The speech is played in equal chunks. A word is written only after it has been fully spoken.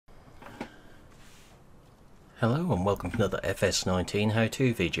Hello and welcome to another FS19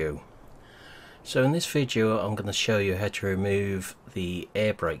 how-to video. So in this video I'm going to show you how to remove the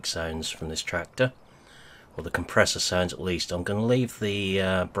air brake sounds from this tractor, or the compressor sounds at least. I'm going to leave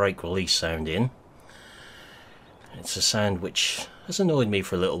the brake release sound in. It's a sound which has annoyed me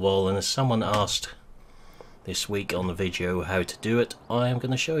for a little while, and as someone asked this week on the video how to do it, I am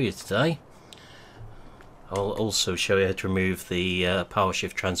going to show you today. I'll also show you how to remove the power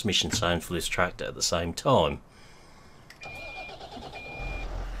shift transmission sound for this tractor at the same time.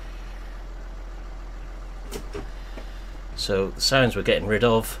 So the sounds we're getting rid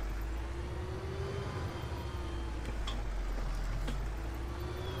of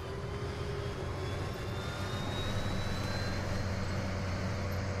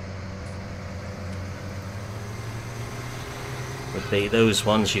would be those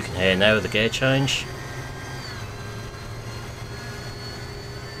ones you can hear now, the gear change.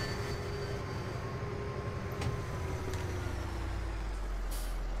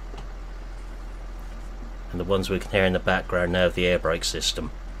 And the ones we can hear in the background now of the air brake system.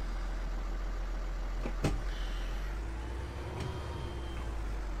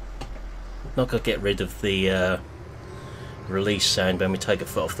 Not going to get rid of the release sound when we take a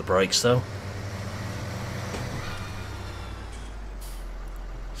foot off the brakes though.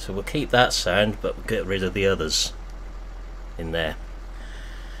 So we'll keep that sound, but we'll get rid of the others in there.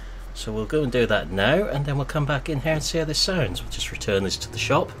 So we'll go and do that now, and then we'll come back in here and see how this sounds. We'll just return this to the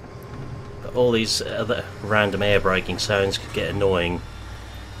shop. But all these other random air braking sounds could get annoying.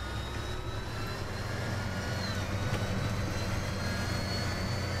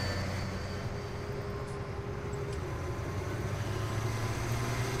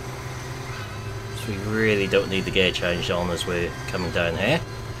 So we really don't need the gear change on as we're coming down here.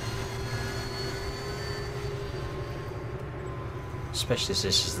 Especially as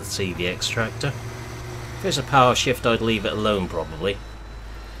this is the CVX tractor. If there's a power shift, I'd leave it alone probably,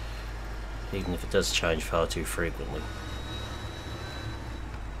 even if it does change far too frequently.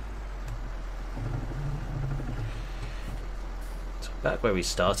 So back where we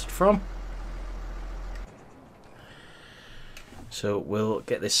started from. So we'll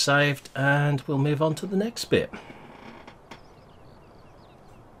get this saved and we'll move on to the next bit.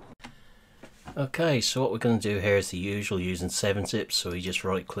 Okay, so what we're going to do here is the usual, using 7-zip. So we just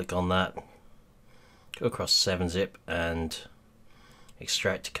right click on that, go across 7-zip and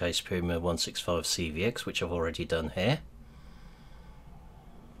extract to Case Puma I CVX, which I've already done here.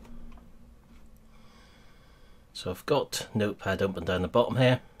 So I've got Notepad up and down the bottom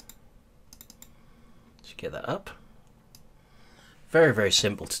here. So get that up. Very, very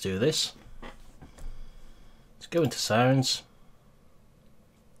simple to do this. Let's go into sounds.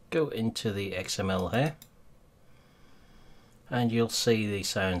 Go into the XML here, and you'll see the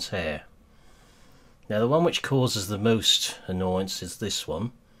sounds here. Now the one which causes the most annoyance is this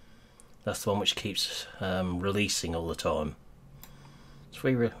one. That's the one which keeps releasing all the time. So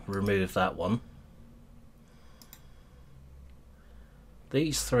we remove that one.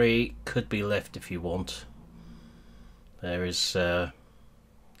 These three could be left if you want. There is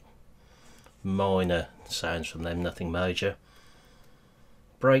minor sounds from them, nothing major.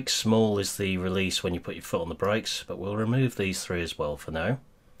 Brake small is the release when you put your foot on the brakes, but we'll remove these three as well for now.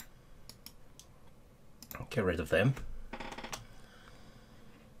 Get rid of them.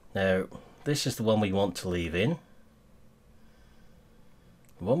 Now this is the one we want to leave in.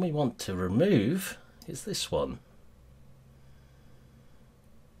 The one we want to remove is this one,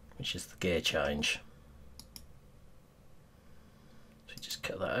 which is the gear change. So just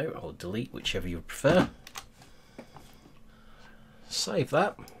cut that out or delete, whichever you prefer. Save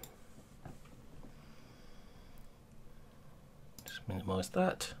that. Just minimize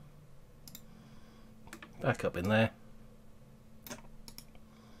that. Back up in there.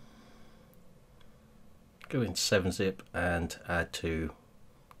 Go into 7-zip and add to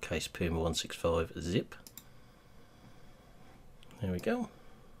Case Puma 165 zip. There we go.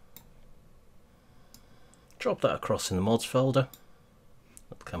 Drop that across in the mods folder.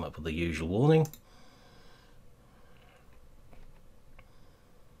 That'll come up with the usual warning.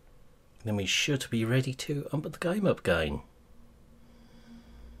 Then we should be ready to put the game up again.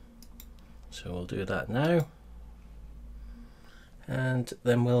 So we'll do that now, and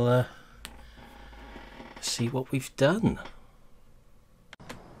then we'll see what we've done.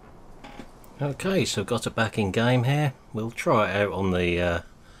 Okay, so got it back in game here. We'll try it out on the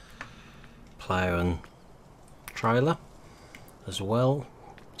player and trailer as well,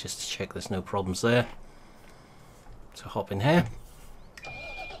 just to check there's no problems there. So hop in here.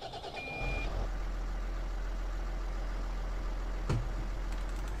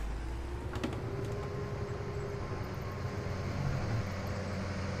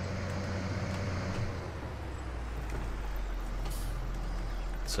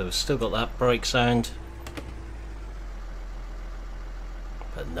 So we've still got that brake sound,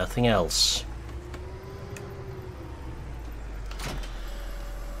 but nothing else.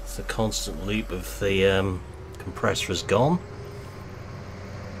 The constant loop of the compressor is gone.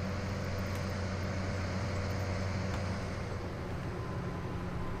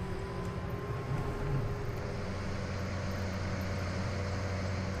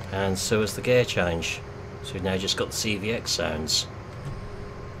 And so is the gear change. So we've now just got the CVX sounds.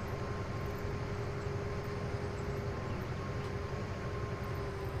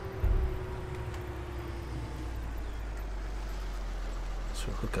 So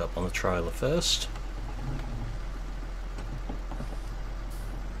we'll hook up on the trailer first.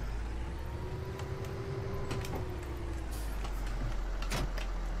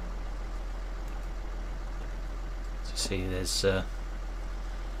 So see, there's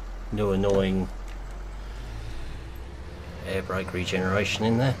no annoying air brake regeneration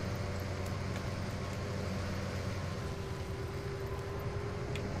in there.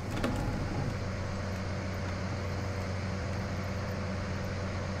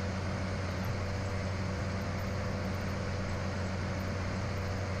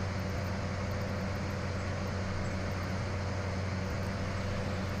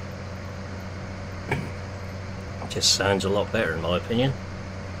 Just sounds a lot better in my opinion.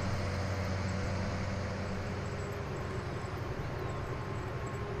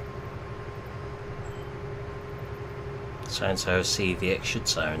 Sounds how a CVX should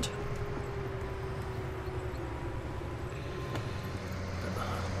sound.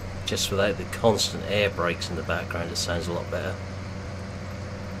 Just without the constant air brakes in the background, it sounds a lot better.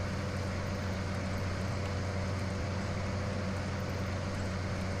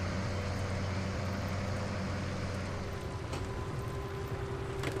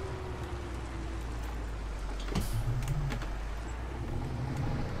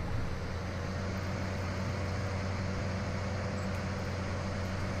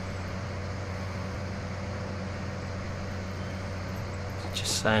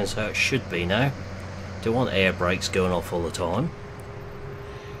 Just sounds how it should be now. Don't want air brakes going off all the time.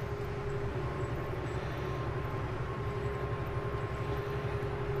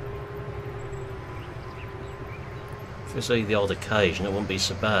 If it's only the odd occasion, it wouldn't be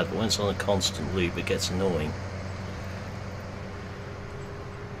so bad, but when it's on a constant loop, it gets annoying.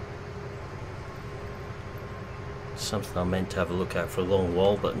 Something I meant to have a look at for a long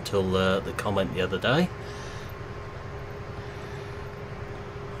while, but until the comment the other day,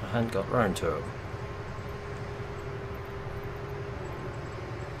 I hadn't got round to it.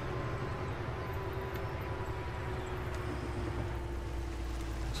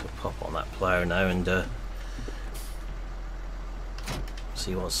 So pop on that plough now and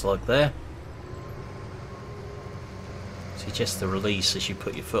see what it's like there. See, just the release as you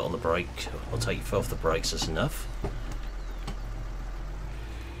put your foot on the brake, or take your foot off the brakes, is enough.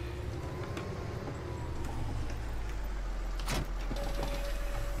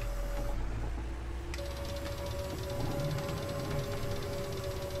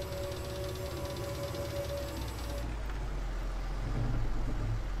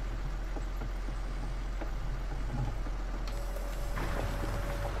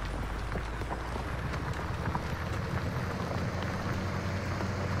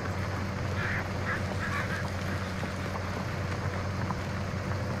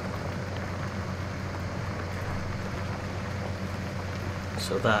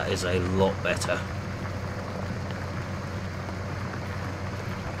 So that is a lot better.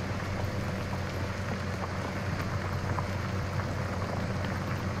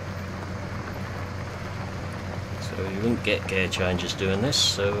 So you wouldn't get gear changes doing this,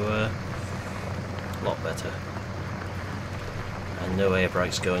 so a lot better. And no air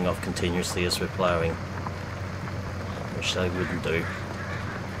brakes going off continuously as we're ploughing, which they wouldn't do.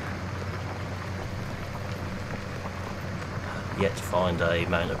 Yet to find a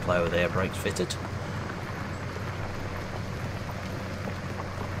mounted plough with air brakes fitted.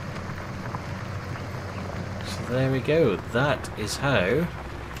 So there we go, that is how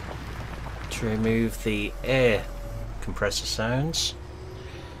to remove the air compressor sounds,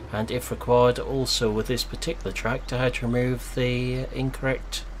 and if required also with this particular tractor how to remove the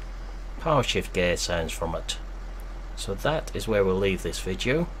incorrect power shift gear sounds from it. So that is where we'll leave this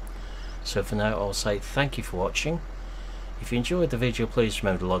video. So for now I'll say thank you for watching. If you enjoyed the video, please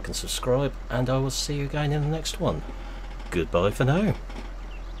remember to like and subscribe, and I will see you again in the next one. Goodbye for now.